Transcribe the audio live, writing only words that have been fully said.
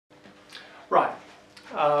Right,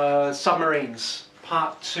 submarines,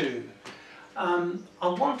 part 2. I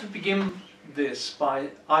want to begin this by,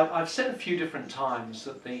 I've said a few different times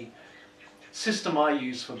that the system I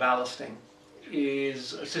use for ballasting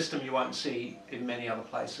is a system you won't see in many other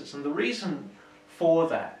places. And the reason for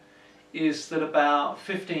that is that about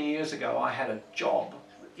 15 years ago I had a job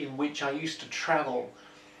in which I used to travel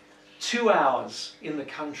 2 hours in the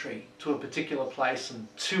country to a particular place and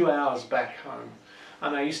 2 hours back home.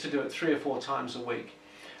 And I used to do it 3 or 4 times a week.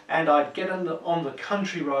 And I'd get on the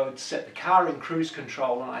country road, set the car in cruise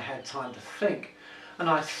control, and I had time to think. And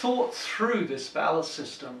I thought through this ballast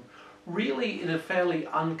system really in a fairly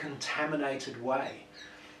uncontaminated way,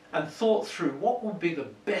 and thought through what would be the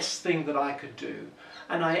best thing that I could do.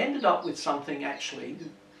 And I ended up with something, actually,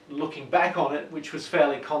 looking back on it, which was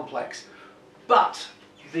fairly complex. But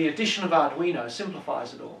the addition of Arduino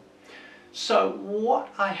simplifies it all. So what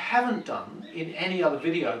I haven't done in any other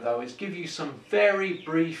video, though, is give you some very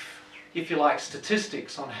brief, if you like,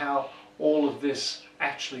 statistics on how all of this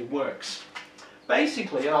actually works.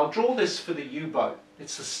 Basically, and I'll draw this for the U-boat.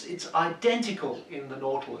 It's identical in the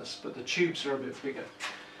Nautilus, but the tubes are a bit bigger.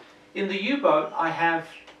 In the U-boat, I have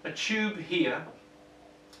a tube here,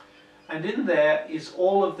 and in there is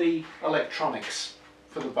all of the electronics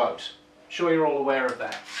for the boat. I'm sure you're all aware of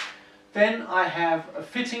that. Then I have a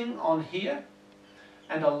fitting on here,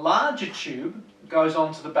 and a larger tube goes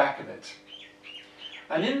onto the back of it.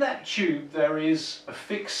 And in that tube there is a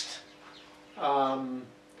fixed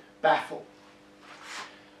baffle.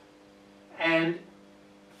 And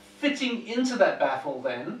fitting into that baffle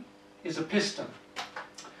then is a piston.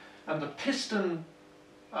 And the piston,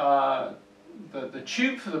 the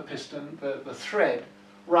tube for the piston, the thread,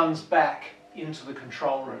 runs back into the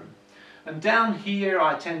control room. And down here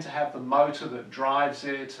I tend to have the motor that drives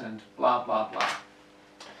it and blah blah blah.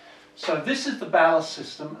 So this is the ballast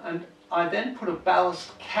system, and I then put a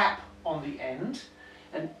ballast cap on the end,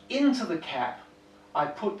 and into the cap I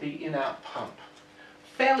put the in-out pump.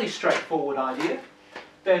 Fairly straightforward idea.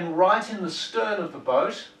 Then right in the stern of the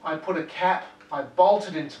boat I put a cap, I bolt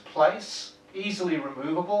it into place, easily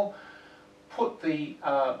removable, put the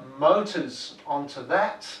motors onto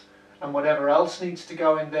that, and whatever else needs to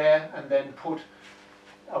go in there, and then put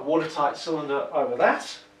a watertight cylinder over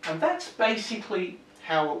that. And that's basically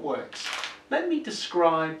how it works. Let me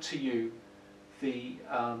describe to you the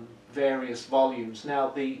various volumes. Now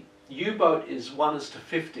the U-boat is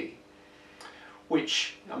 1:50,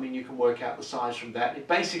 which, I mean, you can work out the size from that. It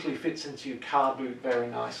basically fits into your car boot very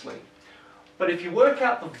nicely. But if you work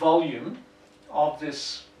out the volume of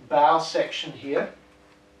this bow section here,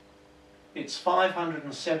 it's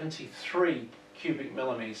 573 cubic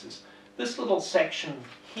millimeters. This little section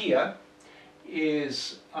here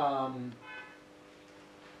is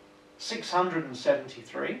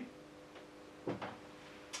 673.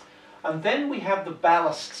 And then we have the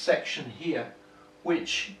ballast section here,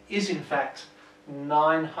 which is in fact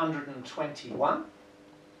 921.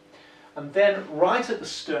 And then right at the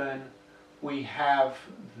stern we have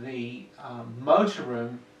the motor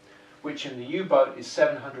room, which in the U-boat is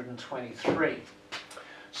 723.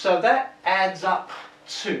 So that adds up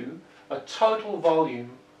to a total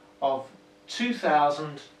volume of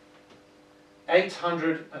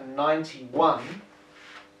 2,891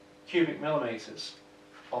 cubic millimeters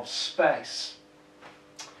of space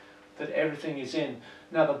that everything is in.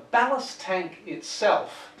 Now the ballast tank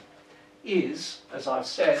itself is, as I've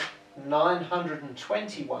said,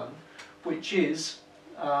 921, which is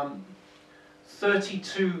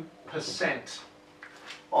 32%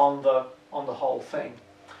 on the whole thing.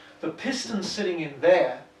 The piston sitting in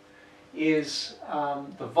there is,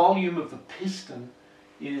 the volume of the piston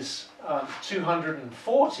is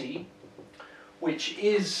 240, which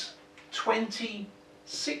is 26%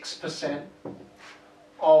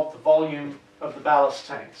 of the volume of the ballast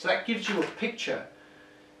tank. So that gives you a picture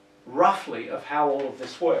roughly of how all of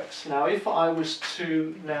this works. Now if I was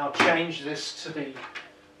to now change this to the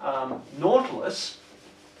Nautilus,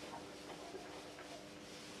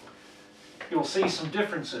 you'll see some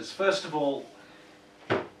differences. First of all,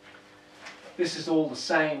 this is all the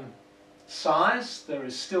same size. There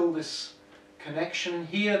is still this connection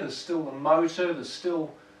here, there's still the motor, there's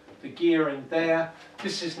still the gear in there.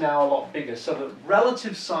 This is now a lot bigger. So the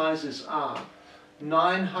relative sizes are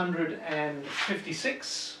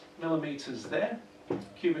 956 millimeters there,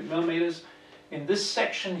 cubic millimeters. In this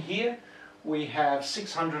section here we have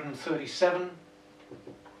 637.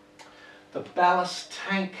 The ballast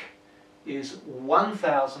tank is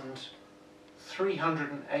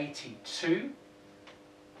 1,382,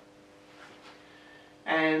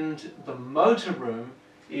 and the motor room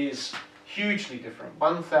is hugely different,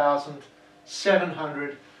 1,000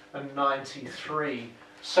 4,793.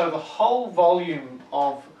 So the whole volume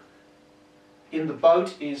in the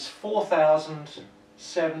boat is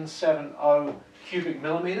 4,770 cubic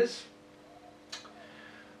millimeters.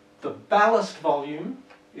 The ballast volume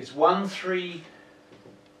is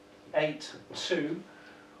 1,382,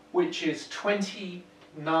 which is 29%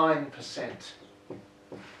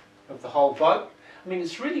 of the whole boat. I mean,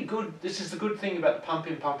 it's really good. This is the good thing about the pump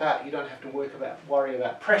in, pump out. You don't have to worry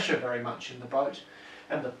about pressure very much in the boat.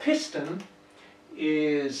 And the piston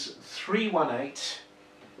is 318,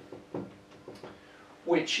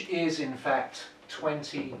 which is in fact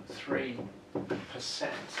 23%.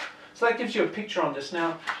 So that gives you a picture on this.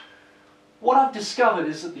 Now, what I've discovered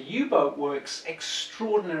is that the U-boat works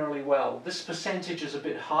extraordinarily well. This percentage is a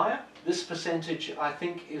bit higher. This percentage, I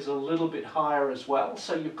think, is a little bit higher as well.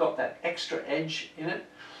 So you've got that extra edge in it.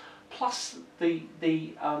 Plus, the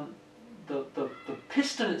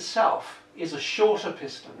piston itself is a shorter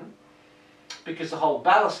piston because the whole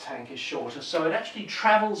ballast tank is shorter. So it actually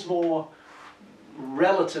travels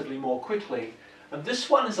relatively more quickly. And this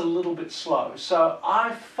one is a little bit slow. So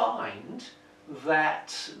I find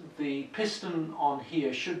that the piston on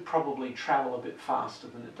here should probably travel a bit faster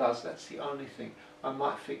than it does. That's the only thing. I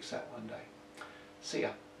might fix that one day. See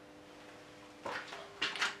ya.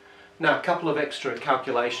 Now, a couple of extra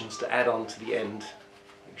calculations to add on to the end.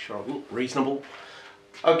 Make sure I'm reasonable.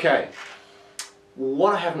 Okay,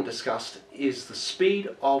 what I haven't discussed is the speed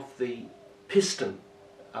of the piston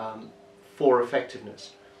for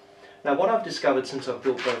effectiveness. Now, what I've discovered since I've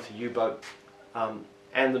built both the U-boat and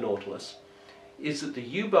the Nautilus is that the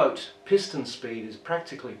U-boat piston speed is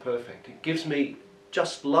practically perfect. It gives me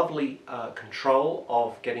just lovely control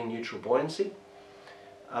of getting neutral buoyancy,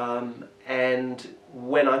 and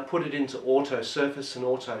when I put it into auto surface and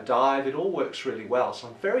auto dive, it all works really well, so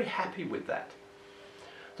I'm very happy with that.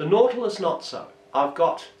 The Nautilus, not so. I've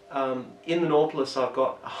got in the Nautilus I've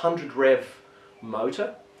got a 100 rev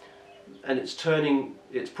motor, and it's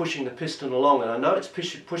pushing the piston along, and I know it's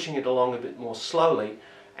pushing it along a bit more slowly,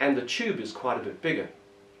 and the tube is quite a bit bigger.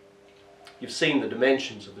 You've seen the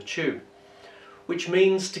dimensions of the tube, which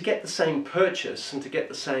means to get the same purchase and to get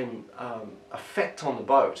the same effect on the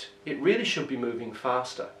boat, it really should be moving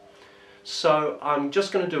faster. So I'm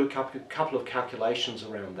just going to do a couple of calculations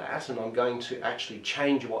around that, and I'm going to actually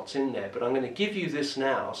change what's in there, but I'm going to give you this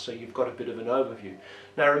now so you've got a bit of an overview.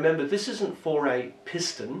 Now remember, this isn't for a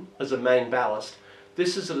piston as a main ballast,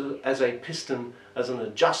 this is as a piston as an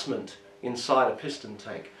adjustment inside a piston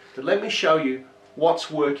tank. But let me show you what's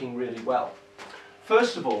working really well.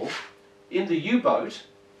 First of all, in the U-boat,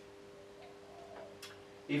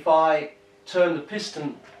 if I turn the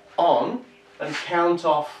piston on and count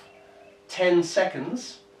off 10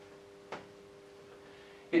 seconds,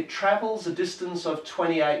 it travels a distance of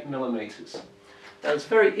 28 millimeters. Now, it's a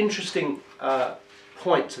very interesting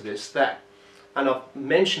point to this, and I've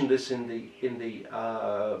mentioned this in the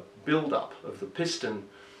build-up of the piston,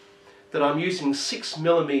 that I'm using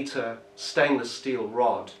 6mm stainless steel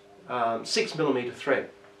rod, 6mm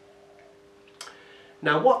thread.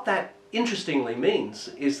 Now, what that interestingly means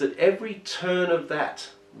is that every turn of that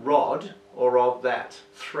rod or of that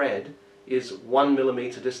thread is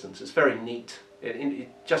 1mm distance. It's very neat.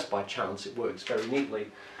 Just by chance it works very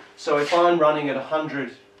neatly. So if I'm running at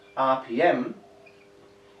 100 RPM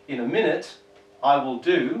in a minute, I will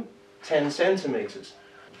do 10 centimeters.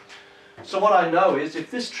 So what I know is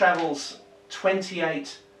if this travels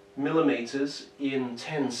 28 millimeters in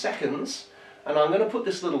 10 seconds, and I'm going to put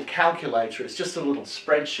this little calculator, it's just a little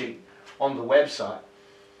spreadsheet on the website,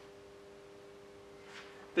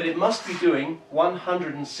 that it must be doing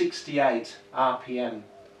 168 RPM.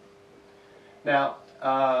 Now,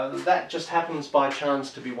 that just happens by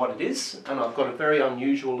chance to be what it is, and I've got a very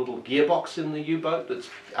unusual little gearbox in the U-boat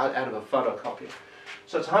that's out of a photocopier.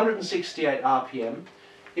 So it's 168 RPM.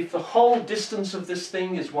 If the whole distance of this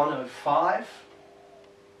thing is 105,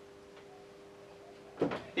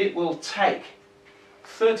 it will take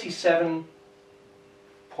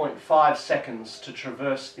 37.5 seconds to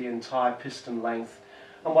traverse the entire piston length.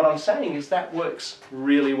 And what I'm saying is that works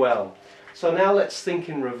really well. So now let's think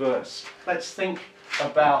in reverse. Let's think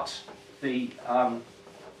about the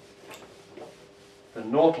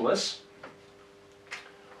Nautilus.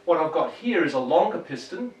 What I've got here is a longer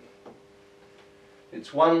piston.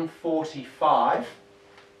 It's 145.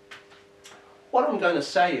 What I'm going to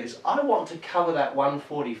say is I want to cover that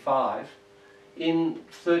 145 in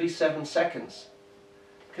 37 seconds,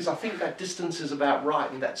 because I think that distance is about right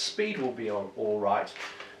and that speed will be all right.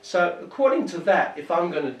 So according to that, if I'm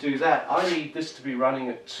going to do that, I need this to be running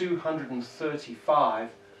at 235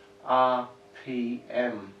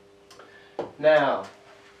 RPM. Now,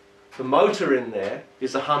 the motor in there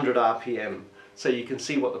is 100 RPM, so you can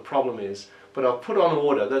see what the problem is. But I've put on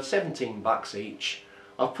order, they're 17 bucks each,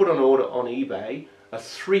 I've put on order on eBay a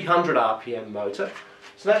 300 RPM motor.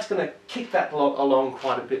 So that's going to kick that along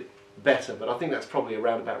quite a bit better, but I think that's probably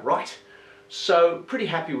around about right. So pretty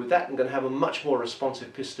happy with that. I'm going to have a much more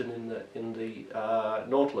responsive piston in the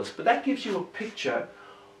Nautilus. But that gives you a picture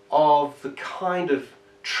of the kind of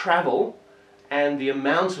travel and the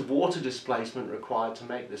amount of water displacement required to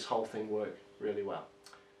make this whole thing work really well.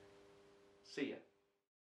 See ya.